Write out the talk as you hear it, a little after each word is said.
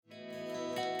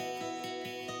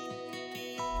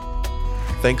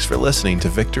Thanks for listening to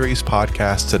Victory's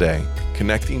podcast today.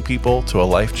 Connecting people to a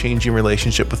life-changing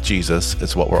relationship with Jesus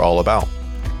is what we're all about.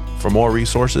 For more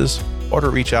resources or to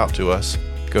reach out to us,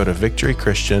 go to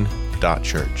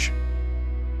victorychristian.church.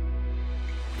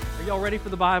 Are y'all ready for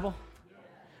the Bible? All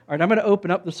right, I'm going to open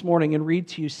up this morning and read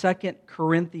to you 2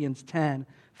 Corinthians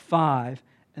 10:5,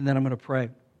 and then I'm going to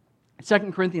pray.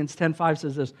 2 Corinthians 10:5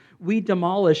 says this: "We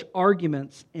demolish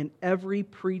arguments and every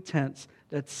pretense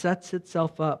that sets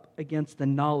itself up against the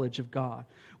knowledge of God.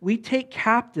 We take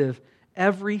captive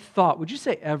every thought." Would you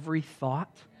say every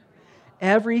thought?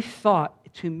 Every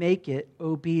thought to make it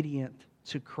obedient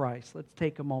to Christ. Let's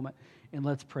take a moment and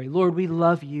let's pray. Lord, we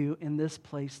love you in this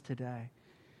place today.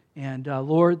 And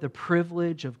Lord, the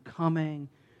privilege of coming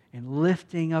and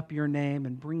lifting up your name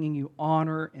and bringing you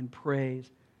honor and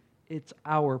praise, it's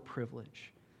our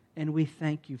privilege. And we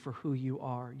thank you for who you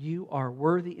are. You are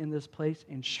worthy in this place,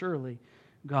 and surely,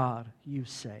 God, you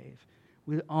save.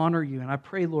 We honor you, and I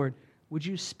pray, Lord, would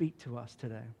you speak to us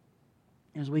today?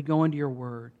 As we go into your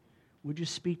word, would you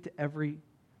speak to every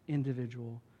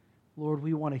individual? Lord,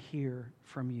 we want to hear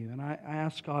from you. And I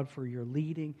ask, God, for your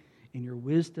leading and your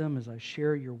wisdom as I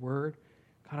share your word.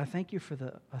 God, I thank you for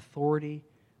the authority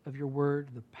of your word,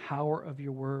 the power of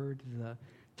your word, the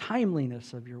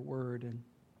timeliness of your word, and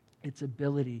its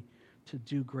ability to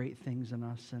do great things in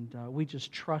us. And we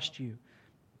just trust you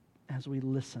as we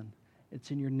listen.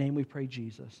 It's in your name we pray,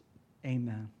 Jesus.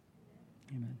 Amen.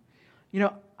 Amen. You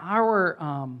know,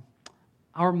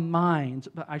 our minds,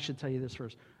 but I should tell you this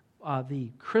first.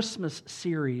 The Christmas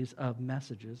series of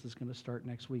messages is going to start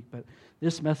next week, but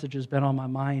this message has been on my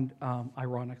mind,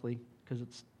 ironically, because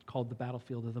it's called The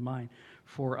Battlefield of the Mind,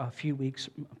 for a few weeks.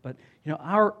 But, you know,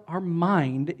 our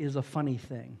mind is a funny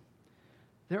thing.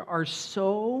 There are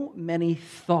so many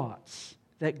thoughts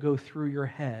that go through your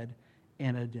head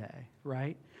in a day,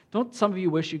 right? Don't some of you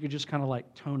wish you could just kind of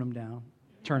like turn them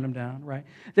down, right?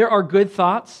 There are good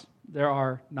thoughts. There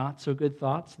are not so good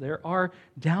thoughts. There are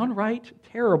downright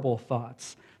terrible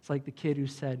thoughts. It's like the kid who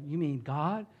said, "You mean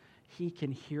God, he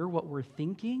can hear what we're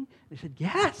thinking?" They said,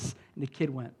 "Yes." And the kid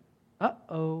went,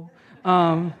 "Uh-oh."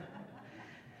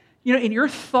 You know, and your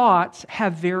thoughts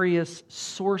have various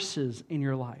sources in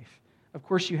your life. Of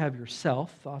course, you have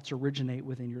yourself. Thoughts originate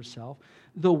within yourself.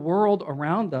 The world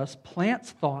around us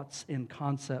plants thoughts and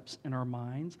concepts in our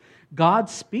minds. God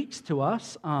speaks to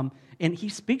us, and He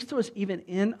speaks to us even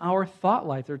in our thought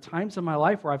life. There are times in my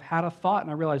life where I've had a thought and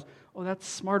I realize, oh, that's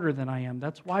smarter than I am.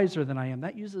 That's wiser than I am.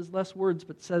 That uses less words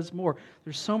but says more.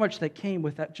 There's so much that came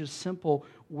with that just simple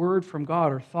word from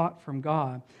God or thought from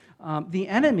God. The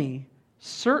enemy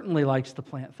certainly likes to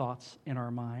plant thoughts in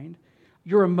our mind.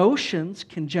 Your emotions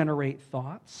can generate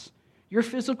thoughts. Your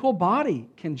physical body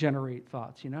can generate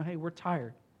thoughts. You know, hey, we're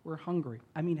tired. We're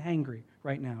hangry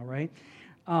right now, right?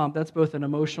 That's both an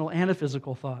emotional and a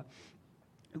physical thought.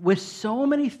 With so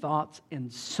many thoughts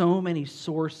and so many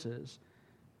sources,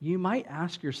 you might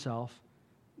ask yourself,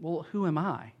 well, who am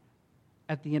I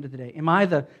at the end of the day? Am I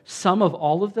the sum of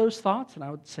all of those thoughts? And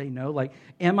I would say no. Like,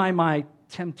 am I my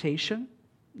temptation?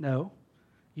 No.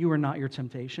 You are not your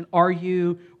temptation. Are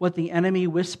you what the enemy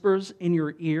whispers in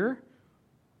your ear?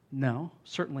 No,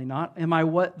 certainly not. Am I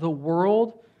what the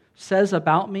world says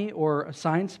about me or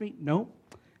assigns me? No.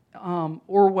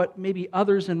 Or what maybe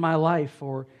others in my life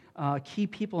or key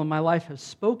people in my life have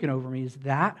spoken over me. Is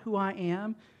that who I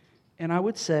am? And I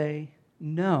would say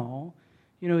no.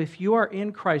 You know, if you are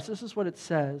in Christ, this is what it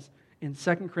says in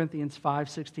 2 Corinthians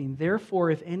 5:16. "Therefore,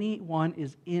 if anyone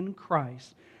is in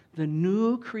Christ, the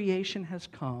new creation has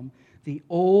come, the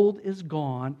old is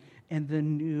gone, and the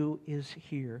new is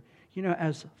here." You know,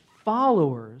 as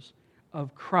followers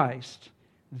of Christ,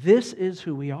 this is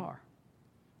who we are.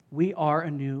 We are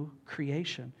a new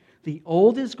creation. The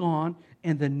old is gone,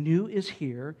 and the new is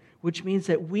here, which means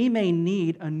that we may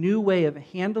need a new way of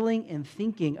handling and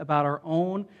thinking about our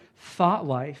own thought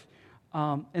life.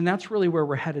 And that's really where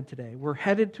we're headed today. We're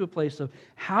headed to a place of,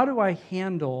 how do I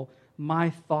handle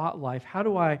my thought life? How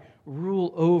do I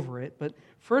rule over it? But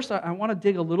first, I want to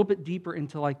dig a little bit deeper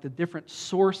into like the different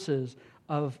sources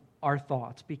of our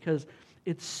thoughts, because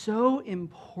it's so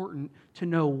important to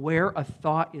know where a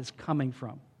thought is coming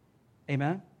from.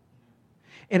 Amen?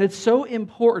 And it's so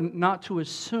important not to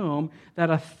assume that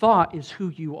a thought is who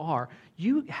you are.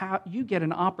 You get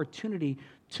an opportunity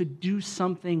to do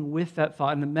something with that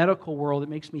thought. In the medical world, it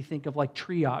makes me think of like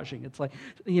triaging. It's like,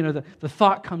 you know, the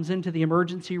thought comes into the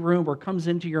emergency room or comes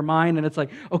into your mind, and it's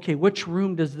like, okay, which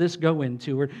room does this go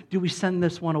into? Or do we send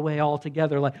this one away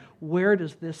altogether? Like, where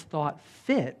does this thought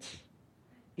fit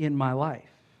in my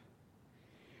life?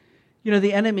 You know,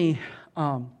 the enemy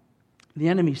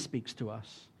speaks to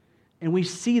us. And we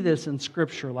see this in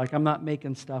Scripture, like I'm not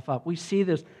making stuff up. We see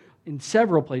this in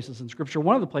several places in Scripture.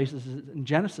 One of the places is in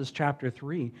Genesis chapter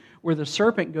 3, where the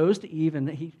serpent goes to Eve and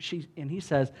he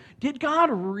says, "Did God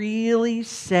really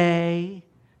say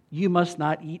you must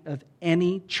not eat of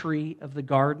any tree of the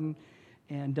garden?"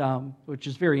 And which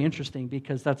is very interesting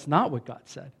because that's not what God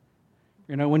said.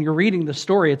 You know, when you're reading the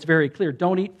story, it's very clear.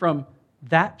 Don't eat from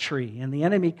that tree. And the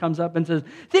enemy comes up and says,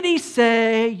 "Did he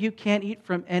say you can't eat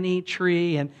from any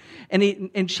tree?"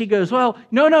 And she goes, "Well,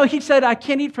 no, he said I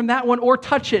can't eat from that one or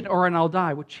touch it and I'll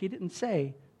die," which he didn't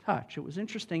say touch. It was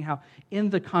interesting how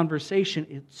in the conversation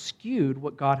it skewed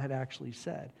what God had actually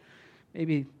said.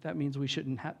 Maybe that means we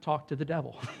shouldn't talk to the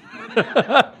devil.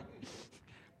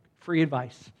 Free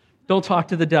advice. Don't talk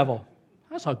to the devil.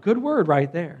 That's a good word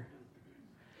right there.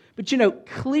 But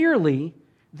clearly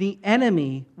the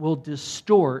enemy will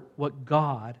distort what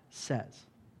God says.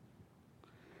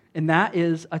 And that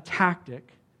is a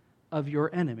tactic of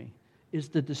your enemy, is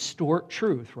to distort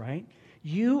truth, right?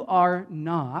 You are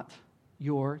not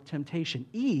your temptation.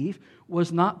 Eve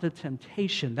was not the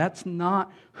temptation. That's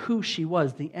not who she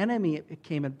was. The enemy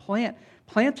came and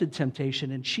planted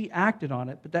temptation, and she acted on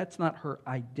it, but that's not her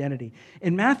identity.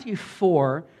 In Matthew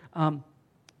 4,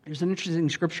 there's an interesting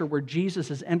scripture where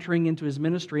Jesus is entering into his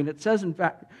ministry, and it says, in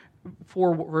fact,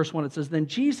 4 verse 1, it says, "Then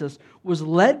Jesus was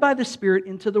led by the Spirit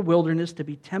into the wilderness to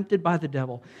be tempted by the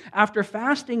devil. After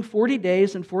fasting 40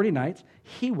 days and 40 nights,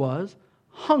 he was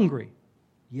hungry."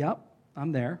 Yep,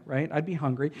 I'm there, right? I'd be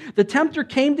hungry. "The tempter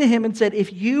came to him and said,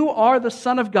 'If you are the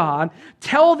Son of God,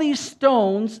 tell these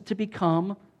stones to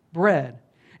become bread.'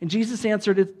 And Jesus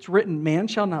answered, 'It's written, man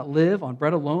shall not live on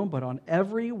bread alone, but on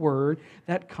every word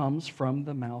that comes from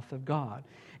the mouth of God.'"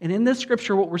 And in this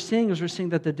scripture, what we're seeing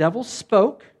that the devil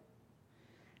spoke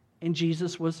and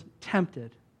Jesus was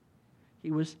tempted. He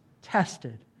was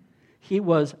tested. He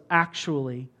was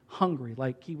actually hungry.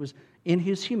 Like he was in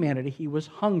his humanity, he was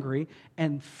hungry,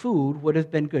 and food would have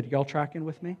been good. Y'all tracking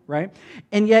with me, right?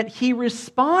 And yet he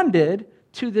responded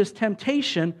to this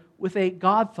temptation with a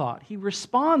God thought. He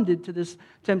responded to this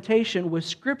temptation with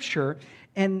Scripture,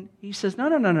 and he says,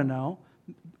 no.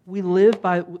 We live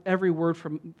by every word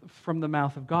from the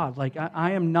mouth of God. Like,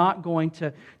 I am not going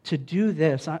to do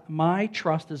this. My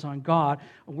trust is on God.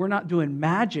 We're not doing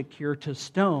magic here to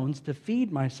stones to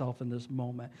feed myself in this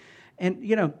moment.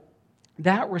 And,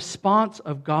 that response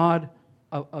of God,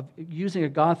 of using a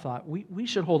God thought, we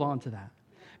should hold on to that.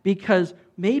 Because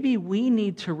maybe we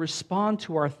need to respond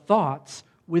to our thoughts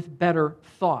with better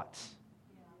thoughts,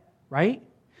 right?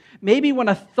 Maybe when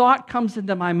a thought comes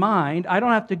into my mind, I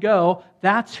don't have to go,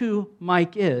 "That's who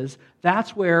Mike is.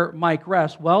 That's where Mike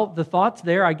rests." Well, the thought's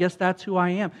there. I guess that's who I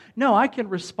am. No, I can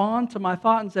respond to my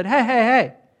thought and say,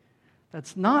 hey.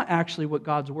 That's not actually what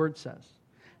God's Word says.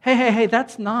 Hey,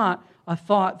 that's not a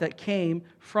thought that came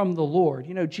from the Lord.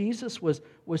 Jesus was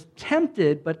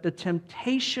tempted, but the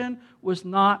temptation was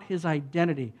not his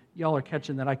identity. Y'all are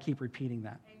catching that. I keep repeating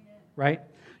that. Amen. Right?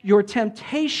 Your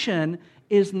temptation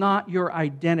is not your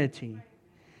identity.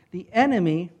 The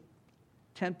enemy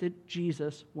tempted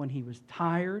Jesus when he was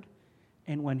tired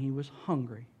and when he was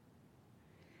hungry.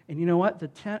 And you know what?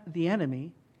 The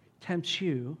enemy tempts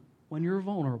you when you're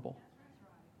vulnerable.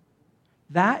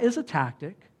 That is a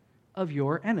tactic of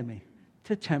your enemy,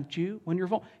 to tempt you when you're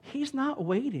vulnerable. He's not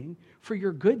waiting for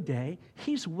your good day.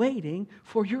 He's waiting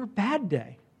for your bad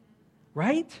day.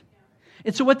 Right?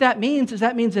 And so what that means is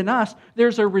in us,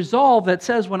 there's a resolve that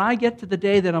says when I get to the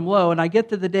day that I'm low, and I get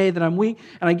to the day that I'm weak,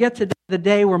 and I get to the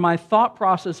day where my thought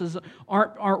processes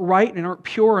aren't right and aren't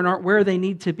pure and aren't where they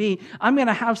need to be, I'm going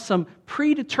to have some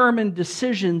predetermined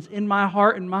decisions in my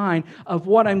heart and mind of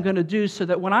what I'm going to do, so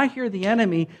that when I hear the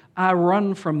enemy, I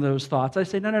run from those thoughts. I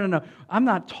say, no. I'm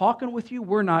not talking with you.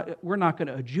 We're not going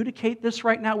to adjudicate this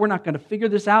right now. We're not going to figure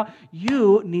this out.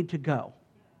 You need to go.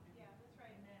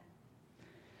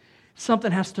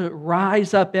 Something has to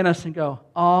rise up in us and go,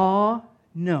 "Oh,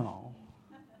 no."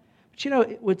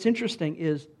 But what's interesting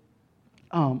is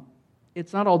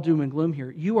it's not all doom and gloom here.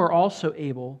 You are also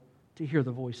able to hear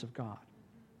the voice of God.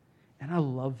 And I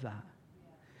love that.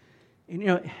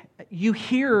 And you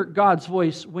hear God's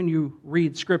voice when you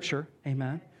read Scripture.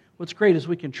 Amen. What's great is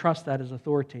we can trust that as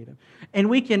authoritative. And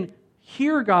we can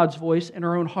hear God's voice in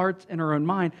our own hearts and our own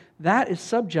mind. That is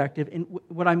subjective. And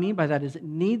what I mean by that is it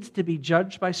needs to be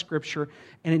judged by Scripture,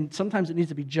 and sometimes it needs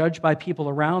to be judged by people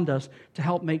around us to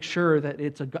help make sure that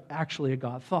it's actually a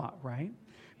God thought, right?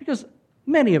 Because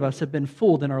many of us have been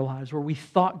fooled in our lives where we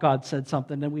thought God said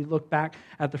something, then we look back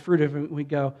at the fruit of it and we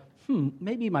go,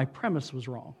 maybe my premise was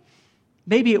wrong.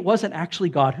 Maybe it wasn't actually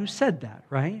God who said that,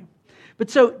 right? But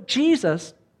so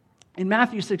Jesus In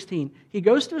Matthew 16, he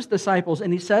goes to his disciples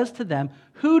and he says to them,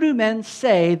 "Who do men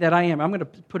say that I am?" I'm going to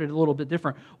put it a little bit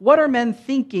different. What are men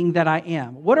thinking that I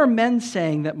am? What are men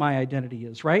saying that my identity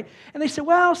is, right? And they say,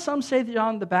 well, some say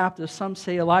John the Baptist, some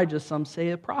say Elijah, some say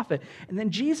a prophet. And then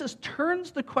Jesus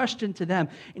turns the question to them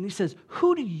and he says,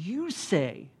 "Who do you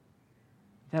say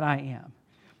that I am?"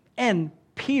 And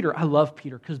Peter, I love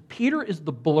Peter because Peter is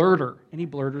the blurter. Any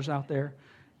blurters out there?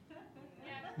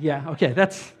 Yeah, okay,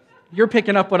 you're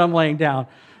picking up what I'm laying down.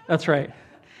 That's right.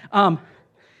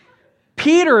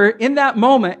 Peter, in that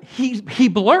moment, he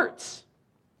blurts.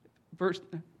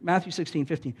 Matthew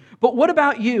 16:15. "But what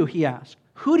about you?" he asked.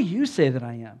 "Who do you say that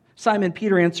I am?" Simon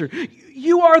Peter answered,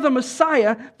 "You are the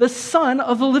Messiah, the Son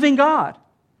of the living God."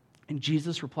 And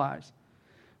Jesus replies,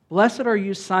 "Blessed are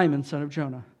you, Simon, son of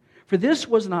Jonah, for this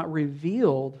was not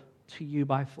revealed to you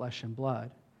by flesh and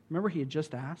blood." Remember, he had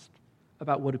just asked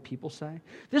about what do people say?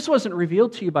 This wasn't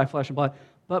revealed to you by flesh and blood,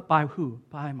 but by who?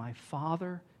 By my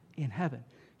Father in heaven.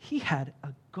 He had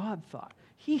a God thought.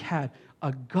 He had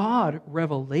a God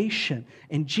revelation.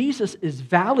 And Jesus is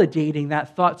validating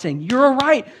that thought, saying, "You're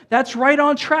right. That's right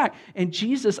on track." And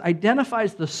Jesus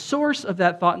identifies the source of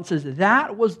that thought and says,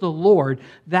 "That was the Lord.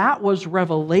 That was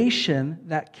revelation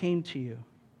that came to you."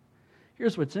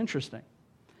 Here's what's interesting.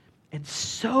 It's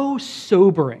so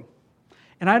sobering.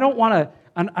 And I don't want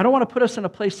to put us in a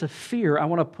place of fear. I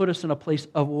want to put us in a place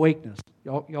of awakeness.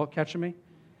 Y'all catching me?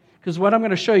 Because what I'm going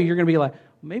to show you, you're going to be like,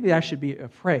 maybe I should be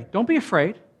afraid. Don't be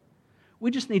afraid. We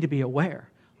just need to be aware.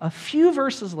 A few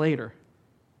verses later,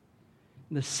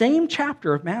 in the same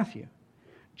chapter of Matthew,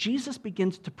 Jesus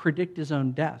begins to predict his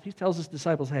own death. He tells his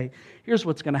disciples, "Hey, here's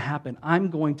what's going to happen.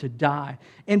 I'm going to die."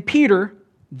 And Peter,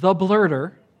 the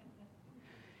blurter,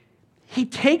 he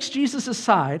takes Jesus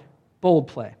aside, bold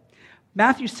play.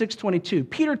 Matthew 6:22.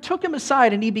 Peter took him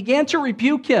aside and he began to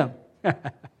rebuke him.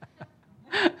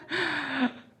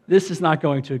 This is not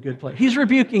going to a good place. He's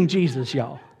rebuking Jesus,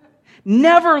 y'all.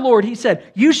 "Never, Lord," he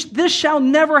said. "This shall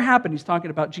never happen." He's talking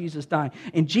about Jesus dying.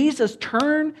 And Jesus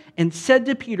turned and said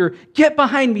to Peter, "Get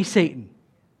behind me, Satan."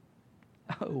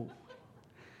 Oh,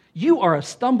 you are a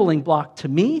stumbling block to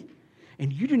me,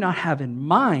 and you do not have in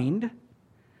mind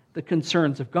the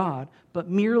concerns of God, but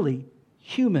merely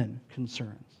human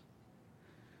concerns.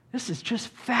 This is just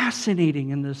fascinating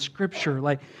in the scripture.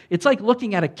 It's like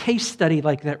looking at a case study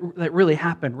like that really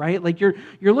happened, right? Like you're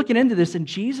looking into this, and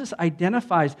Jesus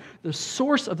identifies the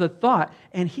source of the thought,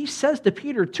 and he says to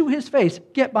Peter to his face,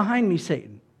 "Get behind me,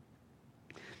 Satan."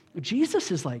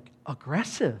 Jesus is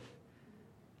aggressive.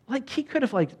 He could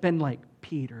have been like,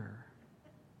 "Peter,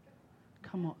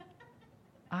 come on.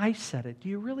 I said it. Do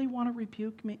you really want to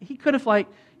rebuke me?" He could have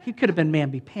been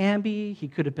mamby-pamby. He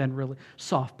could have been really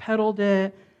soft-pedaled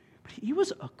it. But he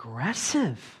was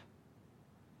aggressive.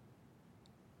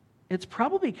 It's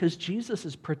probably because Jesus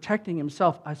is protecting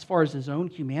himself as far as his own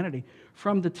humanity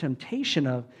from the temptation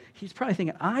of, he's probably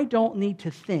thinking, I don't need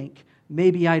to think,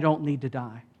 maybe I don't need to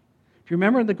die. Do you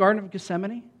remember in the Garden of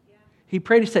Gethsemane? Yeah. He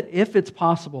prayed, he said, "If it's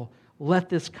possible, let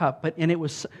this cup," and it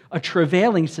was a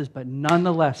travailing, he says, "but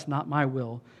nonetheless, not my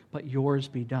will, but yours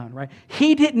be done," right?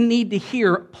 He didn't need to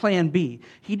hear plan B.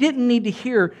 He didn't need to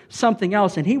hear something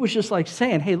else, and he was just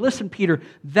saying, "Hey, listen, Peter,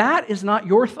 that is not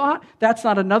your thought. That's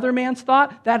not another man's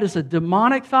thought. That is a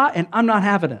demonic thought, and I'm not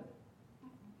having it."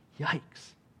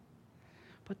 Yikes.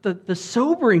 But the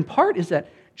sobering part is that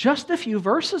just a few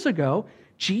verses ago,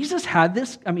 Peter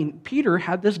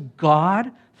had this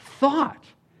God thought.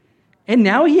 And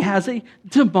now he has a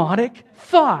demonic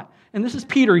thought. And this is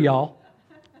Peter, y'all.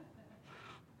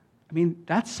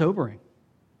 That's sobering.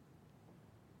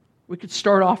 We could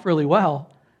start off really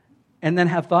well and then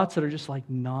have thoughts that are just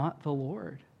not the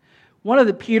Lord. One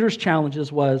of Peter's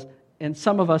challenges was, and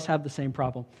some of us have the same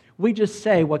problem, we just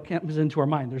say what comes into our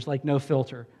mind. There's no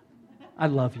filter. "I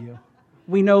love you.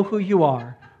 We know who you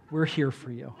are. We're here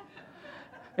for you."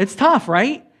 It's tough,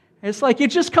 right? It's it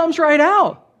just comes right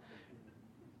out.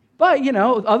 But,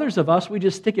 others of us, we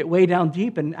just stick it way down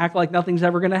deep and act like nothing's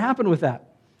ever going to happen with that.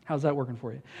 How's that working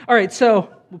for you? All right, so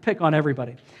we'll pick on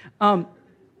everybody.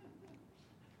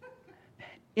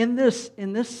 In this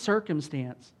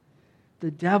circumstance,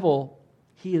 the devil,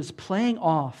 he is playing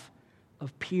off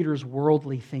of Peter's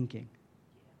worldly thinking.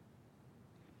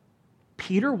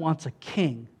 Peter wants a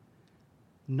king,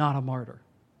 not a martyr.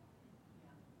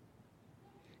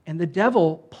 And the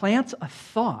devil plants a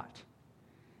thought,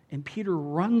 and Peter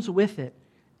runs with it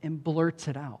and blurts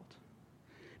it out.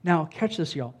 Now, catch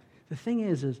this, y'all. The thing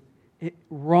is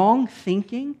wrong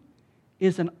thinking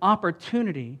is an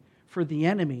opportunity for the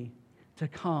enemy to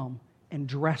come and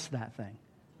dress that thing.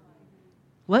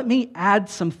 Let me add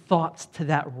some thoughts to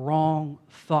that wrong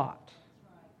thought.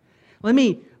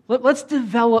 Let's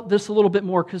develop this a little bit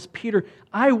more, because Peter,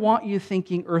 I want you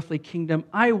thinking earthly kingdom.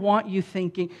 I want you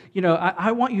thinking,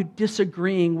 I want you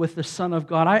disagreeing with the Son of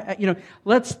God.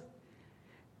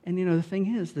 And the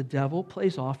thing is, the devil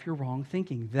plays off your wrong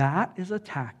thinking. That is a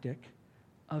tactic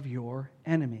of your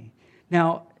enemy.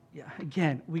 Now,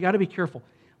 again, we got to be careful.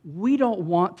 We don't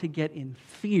want to get in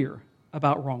fear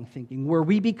about wrong thinking, where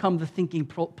we become the thinking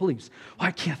police. Oh,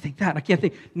 I can't think that. I can't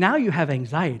think. Now you have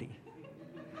anxiety,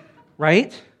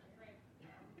 right?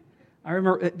 I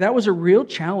remember that was a real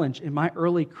challenge in my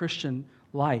early Christian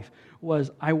life.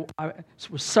 I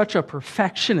was such a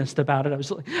perfectionist about it. I was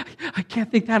like, I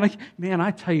can't think that. Man,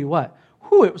 I tell you what,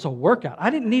 it was a workout. I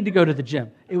didn't need to go to the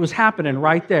gym. It was happening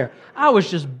right there. I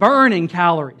was just burning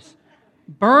calories,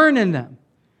 burning them.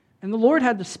 And the Lord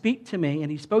had to speak to me,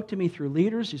 and He spoke to me through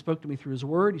leaders. He spoke to me through His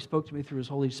Word. He spoke to me through His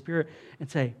Holy Spirit and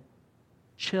say,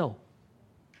 chill.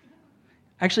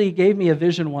 Actually, He gave me a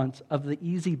vision once of the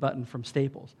easy button from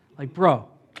Staples. Like, bro,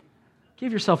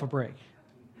 give yourself a break.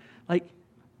 Like,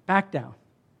 back down.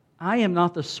 I am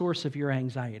not the source of your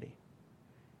anxiety.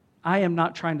 I am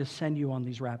not trying to send you on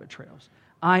these rabbit trails.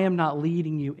 I am not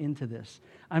leading you into this.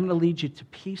 I'm going to lead you to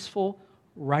peaceful,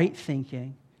 right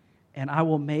thinking, and I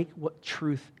will make what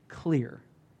truth clear.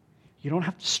 You don't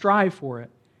have to strive for it.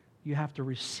 You have to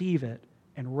receive it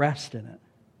and rest in it.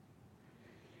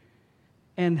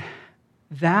 And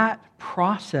that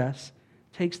process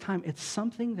takes time. It's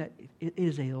something that it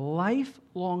is a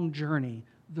lifelong journey,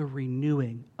 the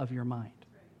renewing of your mind.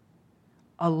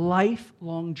 A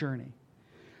lifelong journey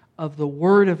of the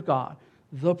Word of God,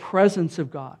 the presence of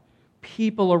God,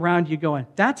 people around you going,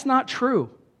 that's not true.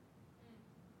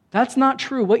 That's not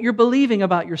true. What you're believing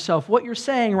about yourself, what you're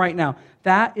saying right now,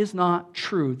 that is not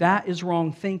true. That is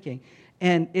wrong thinking.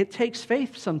 And it takes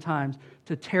faith sometimes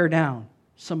to tear down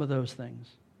some of those things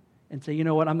and say, you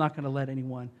know what, I'm not going to let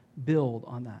anyone build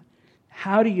on that.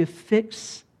 How do you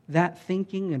fix that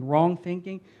thinking and wrong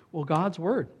thinking? Well, God's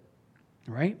Word,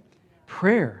 right?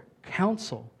 Prayer,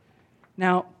 counsel.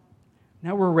 Now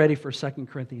we're ready for 2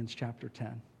 Corinthians chapter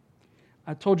 10.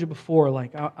 I told you before,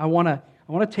 I want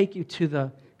to take you to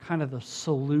the kind of the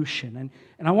solution.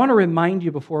 And I want to remind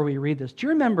you before we read this. Do you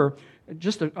remember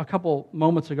just a couple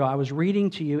moments ago, I was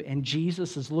reading to you, and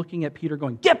Jesus is looking at Peter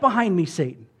going, get behind me,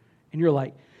 Satan. And you're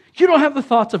like, you don't have the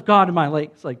thoughts of God in my life.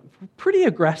 It's like pretty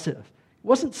aggressive. It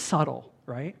wasn't subtle,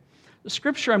 right? The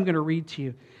scripture I'm going to read to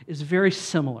you is very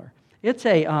similar. It's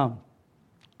a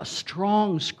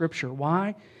strong scripture.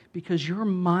 Why? Because your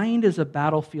mind is a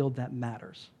battlefield that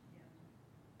matters.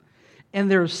 And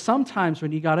there's sometimes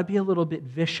when you got to be a little bit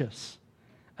vicious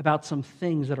about some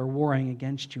things that are warring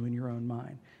against you in your own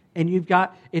mind. And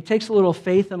it takes a little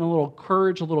faith and a little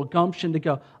courage, a little gumption to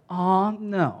go,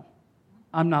 no,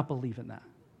 I'm not believing that.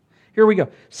 Here we go.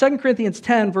 2 Corinthians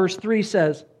 10 verse 3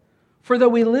 says, for though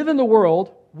we live in the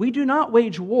world, we do not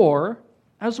wage war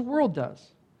as the world does.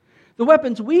 The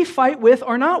weapons we fight with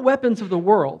are not weapons of the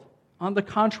world. On the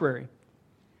contrary,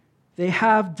 they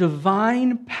have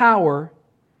divine power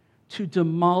to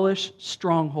demolish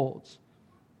strongholds.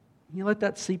 Can you let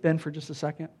that seep in for just a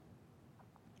second?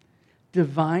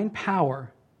 Divine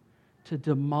power to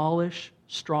demolish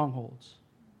strongholds.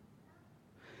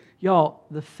 Y'all,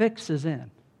 the fix is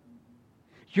in.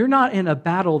 You're not in a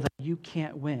battle that you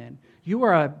can't win. You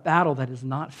are a battle that is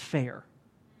not fair.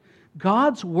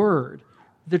 God's Word,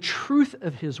 the truth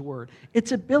of His Word,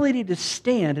 its ability to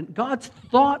stand, and God's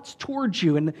thoughts towards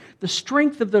you, and the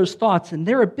strength of those thoughts, and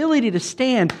their ability to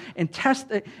stand and test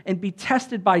and be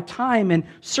tested by time and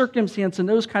circumstance and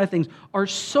those kind of things are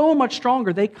so much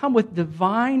stronger. They come with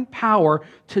divine power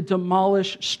to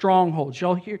demolish strongholds.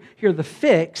 Y'all hear the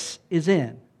fix is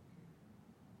in.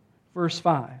 Verse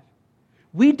 5.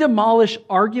 We demolish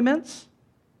arguments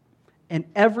and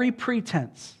every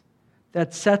pretense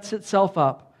that sets itself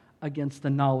up against the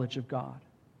knowledge of God.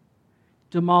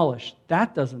 Demolish.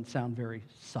 That doesn't sound very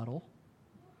subtle.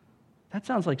 That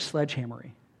sounds like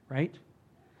sledgehammery, right?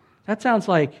 That sounds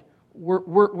like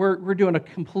we're doing a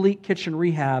complete kitchen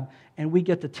rehab and we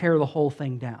get to tear the whole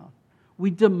thing down. We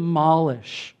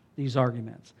demolish these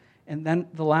arguments. And then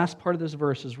the last part of this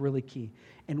verse is really key.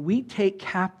 And we take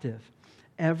captive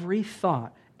every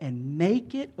thought and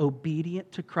make it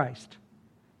obedient to Christ.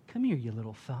 Come here, you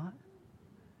little thought.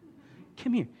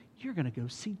 Come here. You're going to go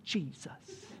see Jesus.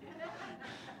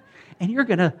 And you're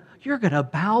going to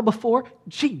bow before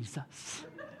Jesus.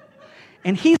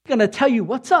 And He's going to tell you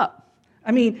what's up.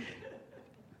 I mean,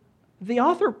 the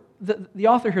author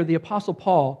here, the Apostle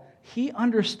Paul, he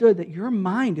understood that your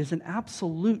mind is an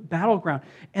absolute battleground.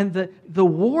 And the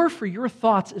war for your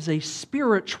thoughts is a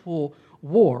spiritual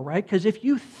war, right? Because if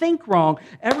you think wrong,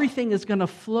 everything is going to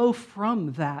flow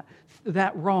from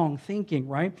that wrong thinking,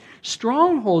 right?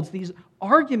 Strongholds, these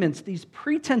arguments, these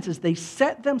pretenses, they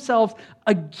set themselves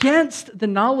against the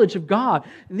knowledge of God.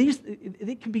 And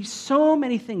it can be so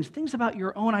many things about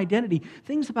your own identity,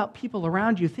 things about people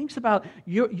around you, things about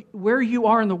where you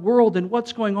are in the world and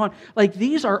what's going on. Like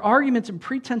these are arguments and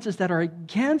pretenses that are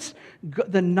against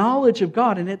the knowledge of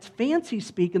God. And it's fancy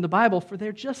speak in the Bible, for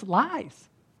they're just lies.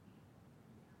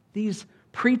 These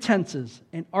pretenses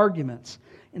and arguments.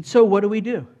 And so what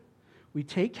do? We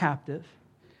take captive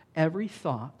every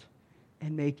thought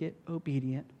and make it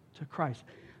obedient to Christ.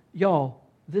 Y'all,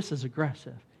 this is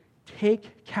aggressive.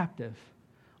 Take captive.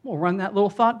 I'm going to run that little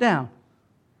thought down.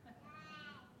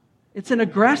 It's an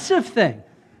aggressive thing.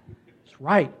 It's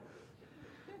right.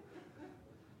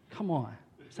 Come on.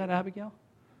 Is that Abigail?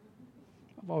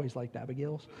 I've always liked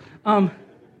Abigail's.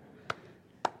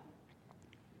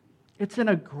 It's an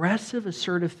aggressive,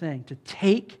 assertive thing to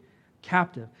take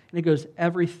captive. And it goes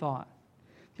every thought.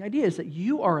 The idea is that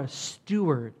you are a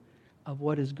steward of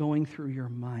what is going through your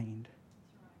mind.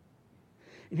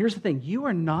 And here's the thing, you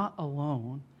are not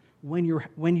alone when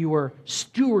you are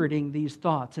stewarding these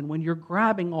thoughts and when you're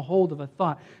grabbing a hold of a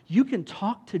thought. You can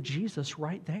talk to Jesus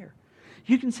right there.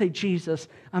 You can say, Jesus,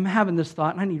 I'm having this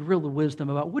thought and I need real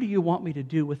wisdom about what do you want me to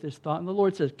do with this thought? And the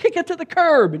Lord says, kick it to the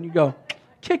curb. And you go,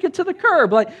 kick it to the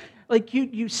curb. Like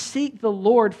you seek the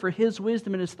Lord for His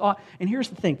wisdom and His thought. And here's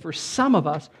the thing, for some of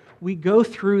us, we go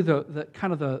through the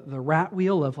kind of the rat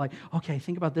wheel of like, okay, I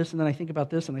think about this, and then I think about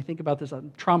this, and I think about this.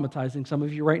 I'm traumatizing some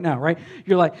of you right now, right?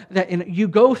 You're like, and you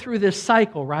go through this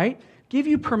cycle, right? Give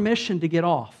you permission to get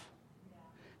off.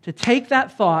 To take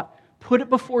that thought, put it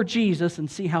before Jesus,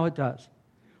 and see how it does.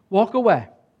 Walk away.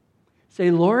 Say,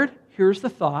 Lord, here's the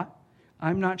thought.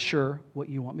 I'm not sure what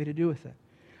you want me to do with it.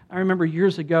 I remember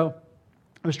years ago,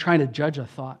 I was trying to judge a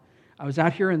thought. I was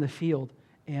out here in the field,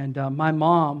 and my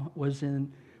mom was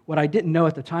in what I didn't know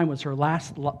at the time was her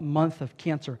last month of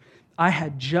cancer. I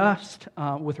had just,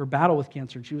 with her battle with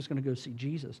cancer, and she was going to go see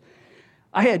Jesus,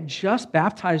 I had just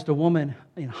baptized a woman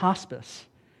in hospice,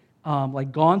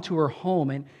 gone to her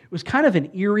home, and it was kind of an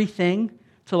eerie thing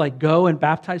to go and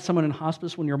baptize someone in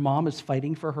hospice when your mom is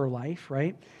fighting for her life,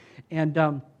 right? And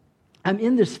I'm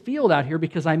in this field out here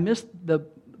because I missed the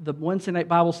Wednesday night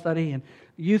Bible study, and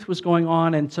youth was going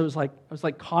on, and so I was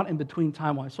caught in between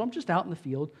time-wise. So I'm just out in the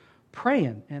field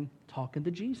praying and talking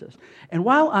to Jesus. And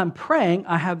while I'm praying,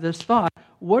 I have this thought,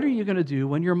 what are you going to do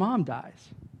when your mom dies?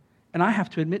 And I have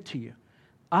to admit to you,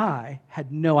 I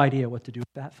had no idea what to do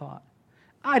with that thought.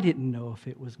 I didn't know if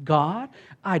it was God.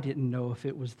 I didn't know if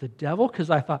it was the devil, because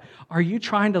I thought, are you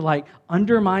trying to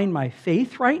undermine my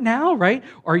faith right now, right?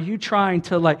 Are you trying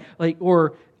to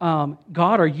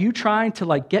God, are you trying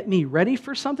to get me ready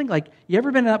for something? You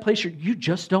ever been in that place where you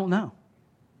just don't know?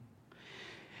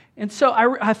 And so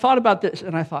I thought about this,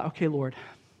 and I thought, okay, Lord,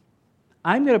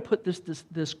 I'm going to put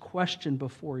this question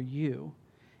before you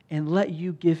and let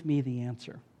you give me the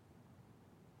answer.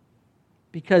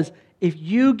 Because if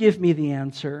you give me the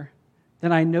answer,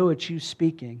 then I know it's you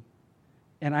speaking,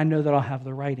 and I know that I'll have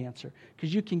the right answer.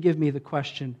 Because you can give me the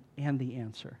question and the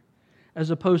answer, as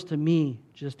opposed to me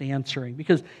just answering.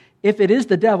 Because if it is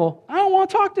the devil, I don't want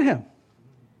to talk to him.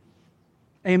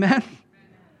 Amen?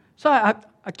 So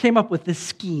I came up with this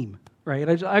scheme, right?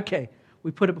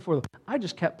 We put it before the Lord. I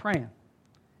just kept praying,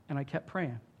 and I kept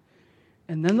praying.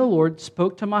 And then the Lord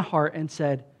spoke to my heart and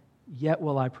said, yet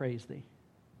will I praise thee.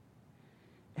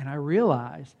 And I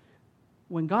realized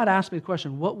when God asked me the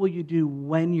question, what will you do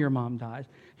when your mom dies?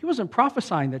 He wasn't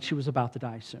prophesying that she was about to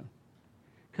die soon.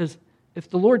 Because if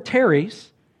the Lord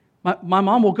tarries, my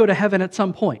mom will go to heaven at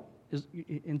some point.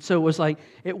 And so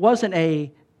it wasn't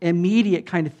an immediate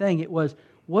kind of thing. It was,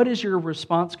 what is your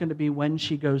response going to be when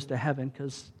she goes to heaven?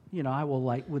 Because, I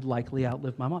would likely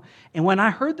outlive my mom. And when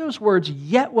I heard those words,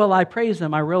 yet will I praise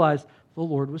them, I realized the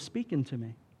Lord was speaking to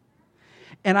me.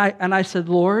 And I said,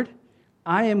 Lord,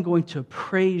 I am going to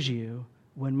praise you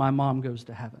when my mom goes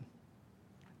to heaven.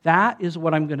 That is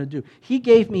what I'm going to do. He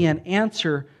gave me an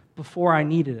answer before I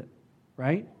needed it,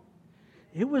 right?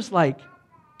 It was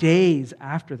days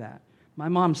after that. My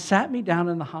mom sat me down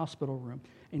in the hospital room,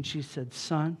 and she said,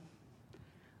 son,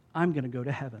 I'm going to go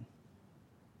to heaven.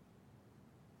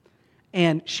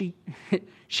 And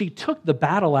she took the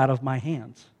battle out of my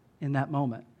hands in that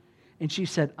moment. And she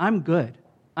said, I'm good.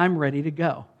 I'm ready to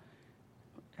go.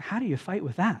 How do you fight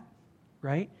with that,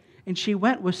 right? And she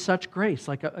went with such grace.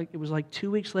 It was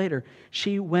 2 weeks later,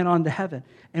 she went on to heaven.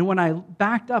 And when I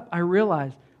backed up, I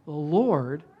realized the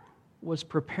Lord was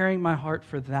preparing my heart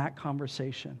for that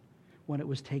conversation when it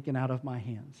was taken out of my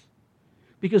hands.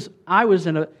 Because I was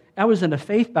in I was in a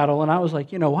faith battle, and I was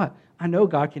like, you know what? I know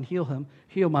God can heal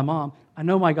my mom. I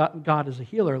know my God is a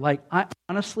healer. Like, I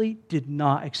honestly did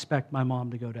not expect my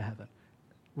mom to go to heaven.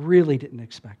 Really didn't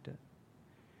expect it.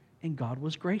 And God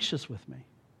was gracious with me.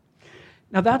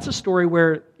 Now, that's a story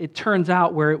where it turns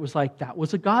out where it was like, that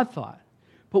was a God thought.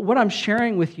 But what I'm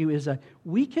sharing with you is that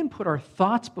we can put our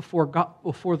thoughts before God,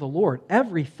 before the Lord,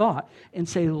 every thought, and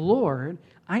say, Lord,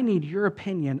 I need your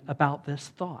opinion about this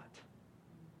thought.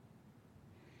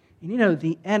 And you know,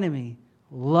 the enemy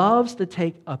loves to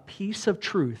take a piece of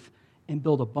truth and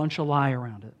build a bunch of lie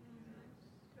around it.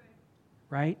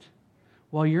 Right?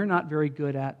 Well, you're not very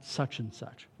good at such and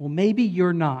such. Well, maybe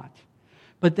you're not.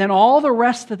 But then all the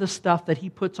rest of the stuff that he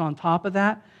puts on top of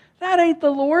that ain't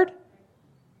the Lord.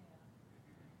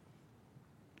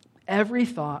 Every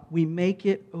thought, we make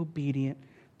it obedient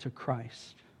to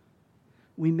Christ.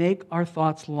 We make our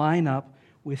thoughts line up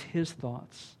with his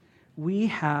thoughts. We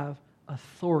have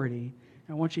authority.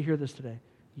 And I want you to hear this today.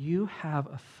 You have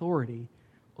authority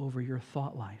over your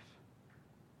thought life.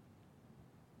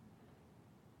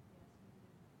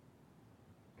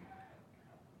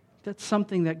 That's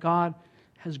something that God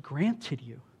has granted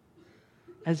you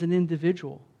as an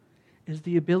individual, is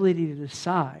the ability to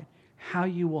decide how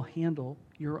you will handle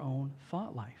your own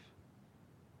thought life.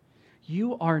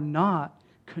 You are not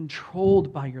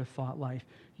controlled by your thought life.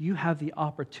 You have the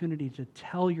opportunity to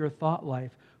tell your thought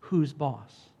life who's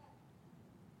boss,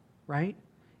 right?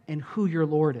 And who your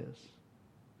Lord is.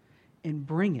 And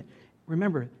bring it.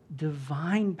 Remember,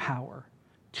 divine power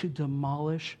to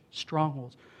demolish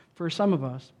strongholds. For some of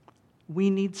us, we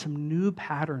need some new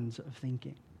patterns of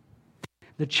thinking.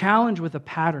 The challenge with a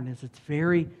pattern is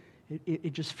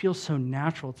it just feels so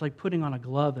natural. It's like putting on a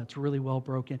glove that's really well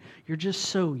broken. You're just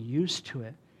so used to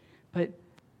it. But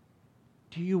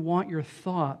do you want your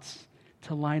thoughts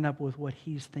to line up with what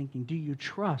he's thinking? Do you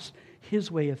trust his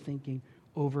way of thinking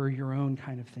over your own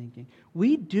kind of thinking?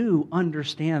 We do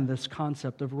understand this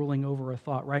concept of ruling over a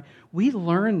thought, right? We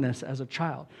learn this as a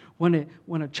child. When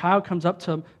a child comes up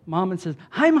to mom and says,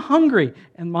 I'm hungry,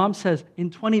 and mom says,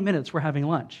 in 20 minutes we're having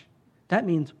lunch. That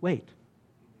means wait.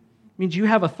 It means you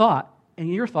have a thought, and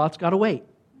your thought's got to wait.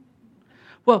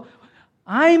 Well,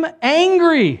 I'm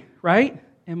angry, right?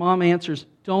 And mom answers,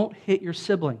 don't hit your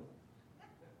sibling.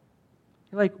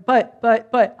 You're like,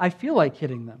 but I feel like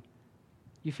hitting them.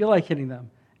 You feel like hitting them,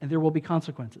 and there will be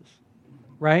consequences,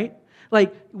 right?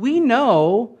 Like, we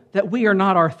know that we are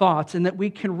not our thoughts and that we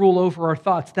can rule over our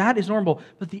thoughts. That is normal.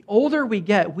 But the older we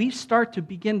get, we start to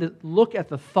begin to look at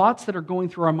the thoughts that are going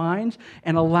through our minds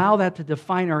and allow that to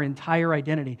define our entire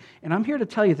identity. And I'm here to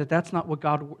tell you that that's not what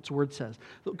God's Word says.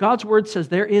 God's Word says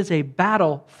there is a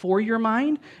battle for your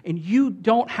mind, and you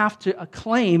don't have to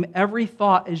acclaim every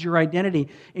thought as your identity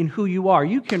in who you are.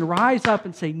 You can rise up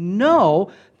and say,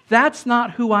 no, that's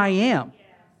not who I am.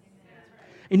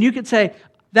 And you could say,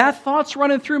 that thought's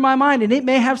running through my mind, and it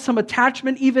may have some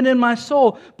attachment even in my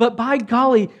soul, but by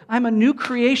golly, I'm a new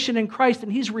creation in Christ,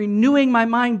 and he's renewing my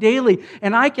mind daily,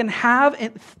 and I can have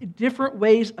different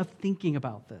ways of thinking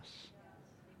about this.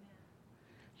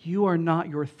 You are not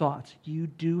your thoughts. You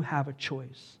do have a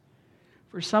choice.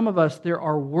 For some of us, there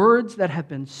are words that have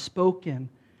been spoken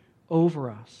over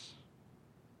us.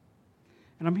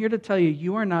 And I'm here to tell you,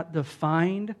 you are not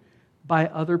defined by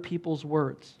other people's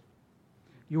words.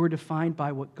 You are defined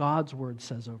by what God's Word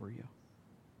says over you.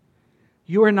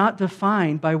 You are not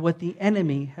defined by what the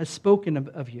enemy has spoken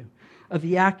of you, of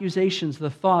the accusations, the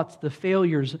thoughts, the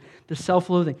failures, the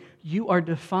self-loathing. You are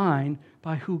defined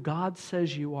by who God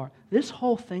says you are. This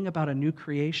whole thing about a new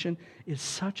creation is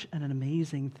such an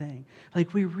amazing thing.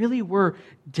 Like, we really were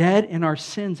dead in our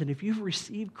sins, and if you've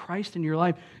received Christ in your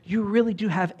life, you really do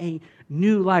have a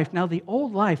new life. Now, the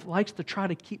old life likes to try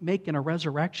to keep making a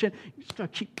resurrection. You just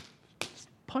got to keep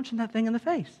punching that thing in the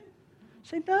face.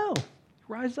 Say, no,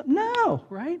 rise up. No,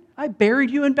 right? I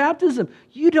buried you in baptism.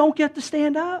 You don't get to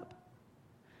stand up.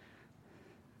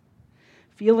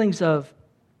 Feelings of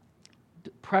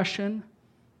depression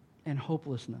and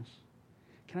hopelessness.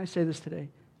 Can I say this today?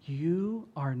 You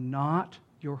are not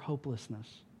your hopelessness.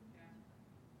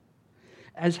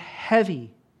 As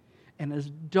heavy and as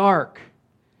dark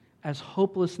as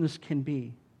hopelessness can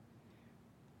be,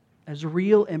 as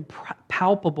real and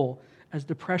palpable as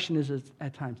depression is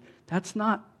at times, that's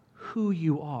not who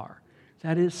you are.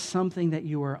 That is something that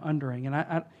you are undering.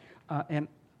 And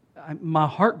my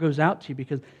heart goes out to you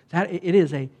because it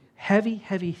is a heavy,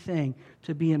 heavy thing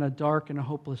to be in a dark and a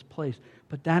hopeless place.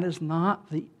 But that is not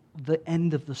the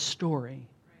end of the story.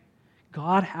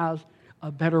 God has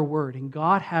a better word, and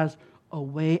God has a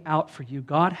way out for you.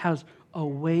 God has a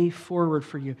way forward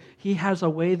for you. He has a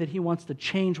way that He wants to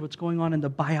change what's going on in the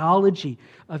biology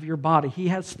of your body. He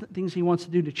has things He wants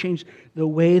to do to change the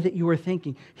way that you are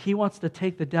thinking. He wants to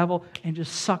take the devil and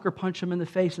just sucker punch him in the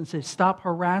face and say, stop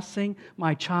harassing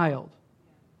my child.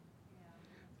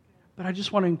 But I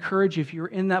just want to encourage you, if you're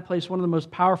in that place, one of the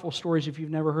most powerful stories, if you've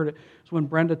never heard it, is when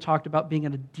Brenda talked about being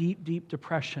in a deep, deep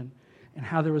depression and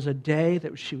how there was a day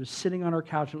that she was sitting on her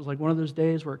couch. It was like one of those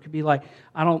days where it could be like,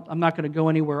 I'm not going to go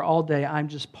anywhere all day. I'm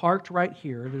just parked right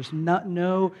here. There's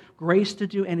no grace to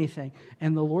do anything.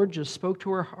 And the Lord just spoke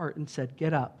to her heart and said,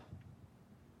 get up.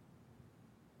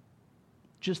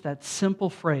 Just that simple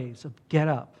phrase of get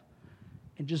up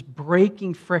and just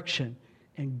breaking friction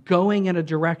and going in a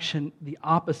direction the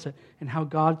opposite, and how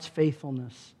God's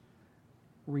faithfulness,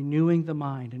 renewing the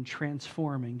mind and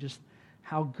transforming, just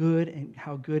how good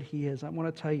He is. I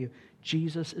want to tell you,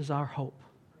 Jesus is our hope.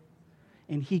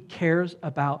 And He cares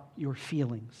about your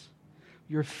feelings.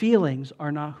 Your feelings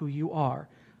are not who you are,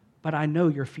 but I know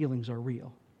your feelings are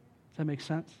real. Does that make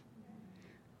sense?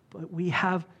 But we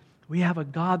have a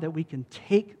God that we can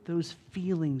take those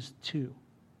feelings to.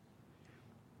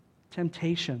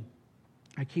 Temptation.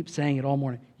 I keep saying it all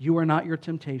morning. You are not your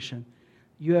temptation.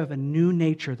 You have a new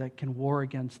nature that can war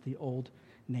against the old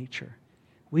nature.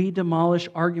 We demolish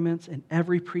arguments and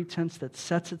every pretense that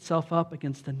sets itself up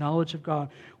against the knowledge of God.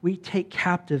 We take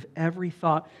captive every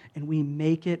thought and we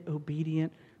make it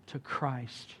obedient to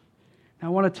Christ. Now,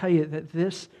 I want to tell you that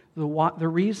the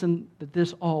reason that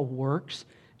this all works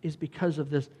is because of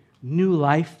this new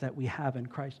life that we have in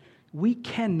Christ. We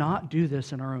cannot do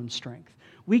this in our own strength.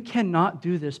 We cannot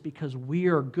do this because we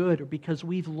are good or because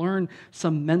we've learned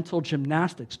some mental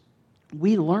gymnastics.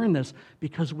 We learn this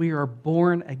because we are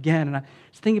born again. And I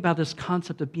was thinking about this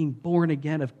concept of being born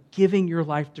again, of giving your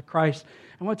life to Christ.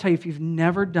 I want to tell you, if you've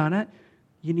never done it,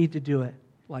 you need to do it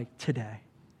like today.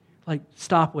 Like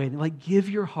stop waiting. Like give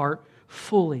your heart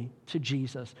fully to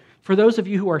Jesus. For those of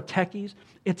you who are techies,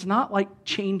 it's not like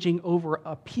changing over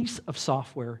a piece of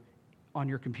software on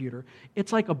your computer.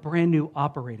 It's like a brand new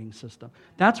operating system.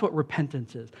 That's what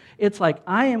repentance is. It's like,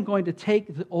 I am going to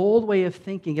take the old way of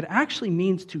thinking. It actually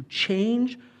means to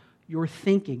change your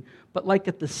thinking, but like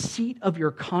at the seat of your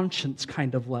conscience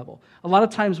kind of level. A lot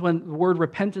of times when the word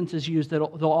repentance is used, they'll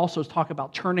also talk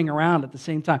about turning around at the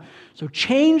same time. So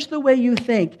change the way you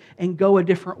think and go a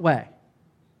different way.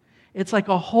 It's like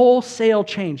a wholesale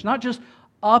change, not just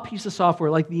a piece of software,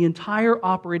 like the entire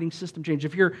operating system change.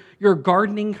 If you're a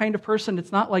gardening kind of person,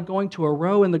 it's not like going to a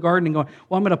row in the garden and going,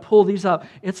 well, I'm going to pull these up.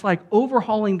 It's like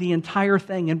overhauling the entire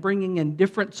thing and bringing in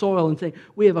different soil and saying,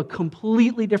 we have a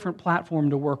completely different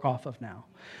platform to work off of now.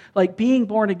 Like being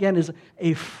born again is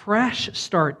a fresh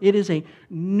start. It is a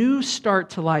new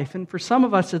start to life. And for some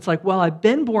of us, it's like, well, I've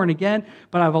been born again,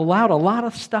 but I've allowed a lot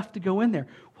of stuff to go in there.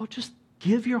 Well, just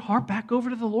give your heart back over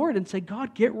to the Lord and say,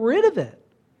 God, get rid of it.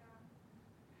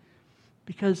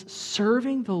 Because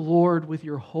serving the Lord with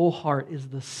your whole heart is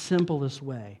the simplest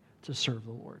way to serve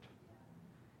the Lord.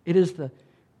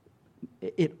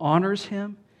 It honors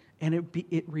Him, and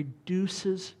it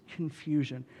reduces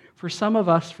confusion. For some of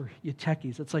us, for you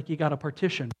techies, it's like you got a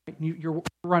partition. Right? You're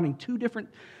running two different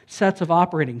sets of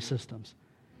operating systems.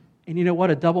 And you know what?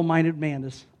 A double-minded man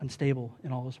is unstable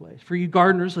in all his ways. For you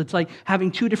gardeners, it's like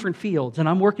having two different fields, and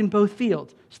I'm working both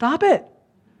fields. Stop it.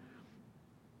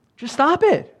 Just stop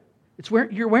it. It's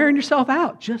where you're wearing yourself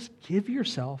out. Just give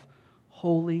yourself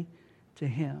wholly to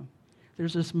Him.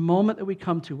 There's this moment that we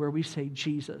come to where we say,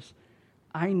 Jesus,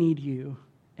 I need you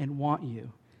and want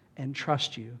you and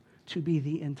trust you to be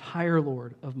the entire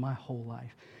Lord of my whole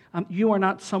life. You are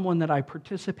not someone that I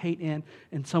participate in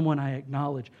and someone I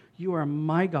acknowledge. You are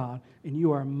my God and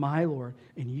you are my Lord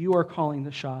and you are calling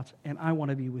the shots and I want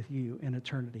to be with you in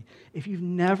eternity. If you've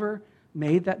never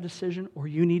made that decision or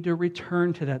you need to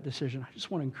return to that decision, I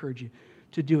just want to encourage you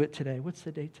to do it today. What's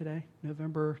the date today?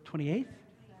 November 28th?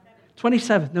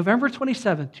 27th. November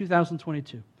 27th,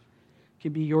 2022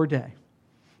 can be your day.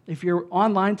 If you're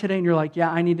online today and you're like, yeah,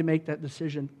 I need to make that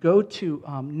decision, go to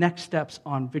Next Steps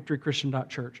on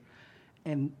victorychristian.church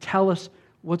and tell us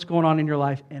what's going on in your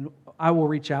life, and I will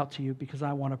reach out to you because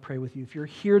I want to pray with you. If you're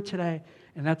here today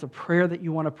and that's a prayer that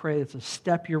you want to pray, it's a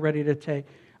step you're ready to take,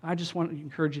 I just want to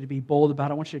encourage you to be bold about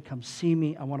it. I want you to come see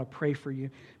me. I want to pray for you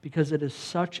because it is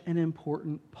such an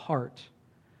important part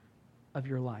of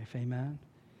your life. Amen?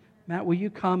 Matt, will you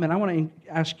come? And I want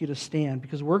to ask you to stand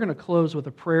because we're going to close with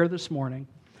a prayer this morning.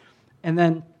 And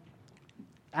then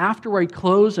after we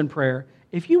close in prayer,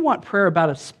 if you want prayer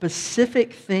about a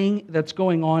specific thing that's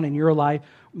going on in your life,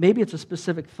 maybe it's a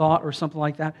specific thought or something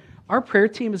like that, our prayer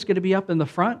team is going to be up in the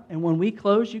front. And when we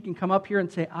close, you can come up here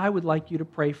and say, I would like you to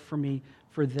pray for me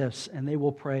for this, and they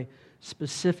will pray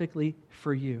specifically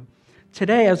for you.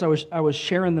 Today, as I was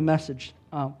sharing the message,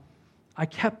 I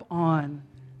kept on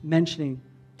mentioning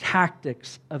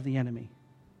tactics of the enemy.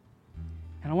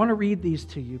 And I want to read these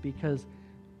to you because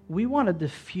we want to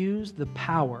diffuse the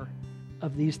power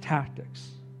of these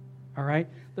tactics. All right?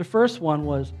 The first one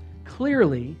was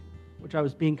clearly, which I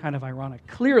was being kind of ironic,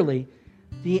 clearly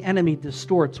the enemy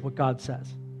distorts what God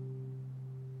says.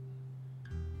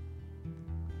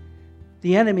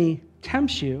 The enemy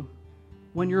tempts you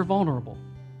when you're vulnerable.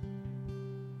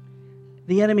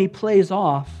 The enemy plays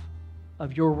off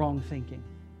of your wrong thinking.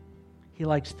 He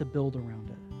likes to build around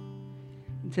it.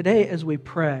 And today, as we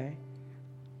pray,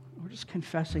 we're just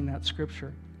confessing that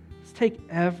scripture. Let's take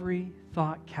every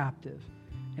thought captive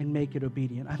and make it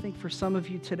obedient. I think for some of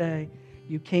you today,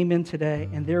 you came in today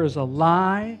and there is a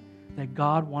lie that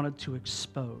God wanted to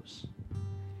expose.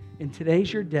 And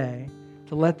today's your day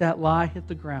to let that lie hit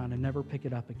the ground and never pick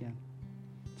it up again.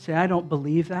 Say, I don't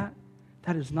believe that.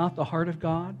 That is not the heart of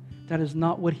God. That is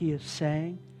not what He is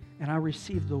saying. And I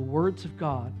receive the words of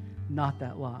God, not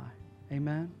that lie.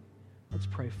 Amen? Let's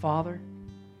pray. Father,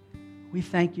 we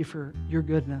thank You for Your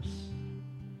goodness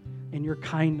and Your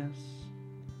kindness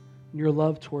and Your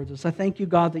love towards us. I thank You,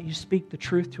 God, that You speak the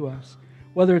truth to us.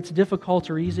 Whether it's difficult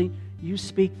or easy, You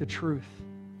speak the truth.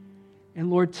 And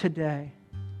Lord, today,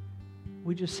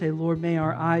 we just say, Lord, may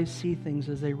our eyes see things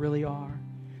as they really are.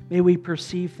 May we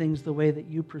perceive things the way that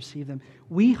You perceive them.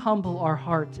 We humble our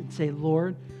hearts and say,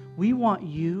 Lord, we want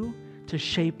You to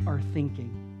shape our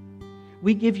thinking.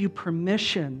 We give You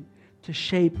permission to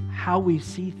shape how we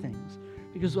see things.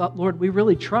 Because, Lord, we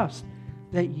really trust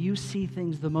that You see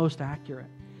things the most accurate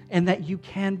and that You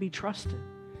can be trusted.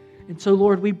 And so,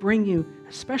 Lord, we bring You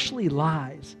especially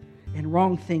lies and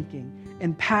wrong thinking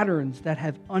and patterns that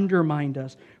have undermined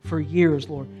us for years,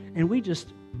 Lord. And we just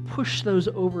push those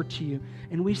over to You.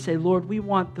 And we say, Lord, we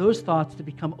want those thoughts to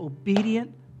become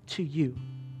obedient to You.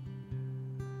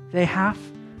 They have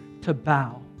to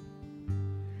bow.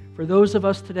 For those of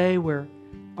us today where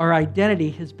our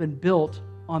identity has been built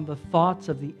on the thoughts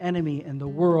of the enemy and the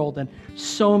world and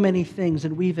so many things,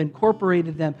 and we've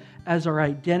incorporated them as our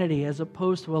identity as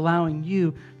opposed to allowing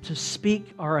You to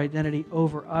speak our identity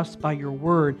over us by Your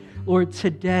word. Lord,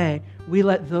 today we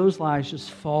let those lies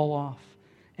just fall off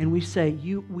and we say,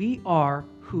 we are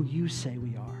who You say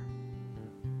we are.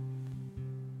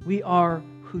 We are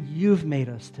who You've made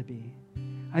us to be.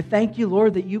 I thank You,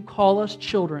 Lord, that You call us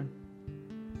children.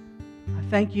 I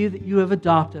thank You that You have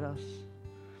adopted us.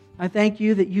 I thank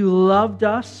You that You loved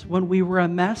us when we were a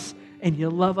mess and You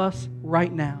love us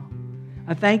right now.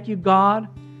 I thank You, God,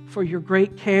 for Your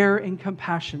great care and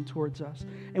compassion towards us.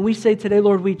 And we say today,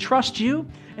 Lord, we trust You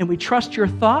and we trust Your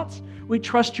thoughts. We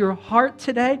trust Your heart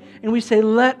today. And we say,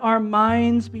 let our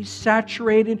minds be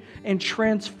saturated and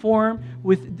transformed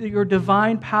with Your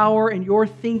divine power and Your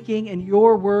thinking and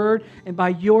Your word and by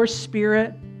Your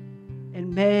Spirit.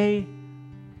 And may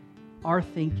our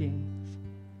thinking,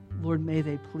 Lord, may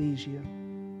they please You.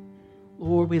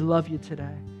 Lord, we love You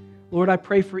today. Lord, I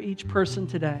pray for each person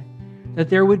today that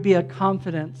there would be a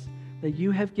confidence that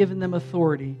You have given them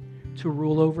authority to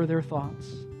rule over their thoughts,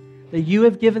 that You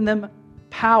have given them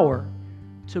power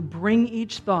to bring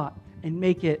each thought and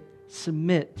make it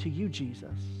submit to You,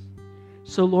 Jesus.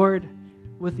 So, Lord,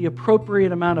 with the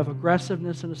appropriate amount of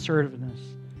aggressiveness and assertiveness,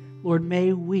 Lord,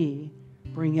 may we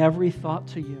bring every thought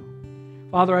to You.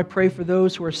 Father, I pray for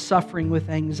those who are suffering with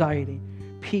anxiety.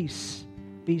 Peace,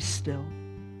 be still.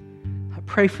 I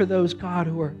pray for those, God,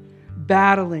 who are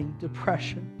battling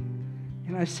depression.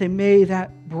 And I say, may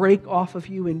that break off of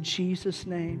you in Jesus'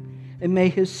 name. And may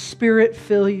His Spirit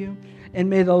fill you. And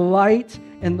may the light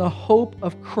and the hope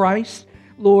of Christ,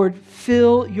 Lord,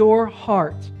 fill your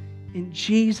heart in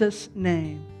Jesus'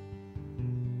 name.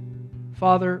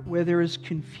 Father, where there is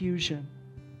confusion,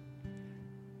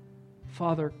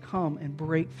 Father, come and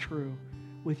break through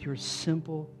with your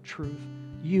simple truth.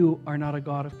 You are not a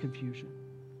God of confusion.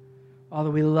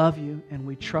 Father, we love you and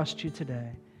we trust you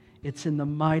today. It's in the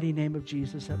mighty name of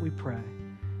Jesus that we pray.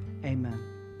 Amen.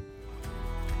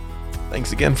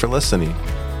 Thanks again for listening.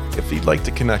 If you'd like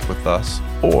to connect with us,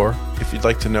 or if you'd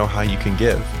like to know how you can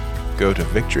give, go to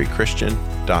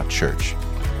victorychristian.church.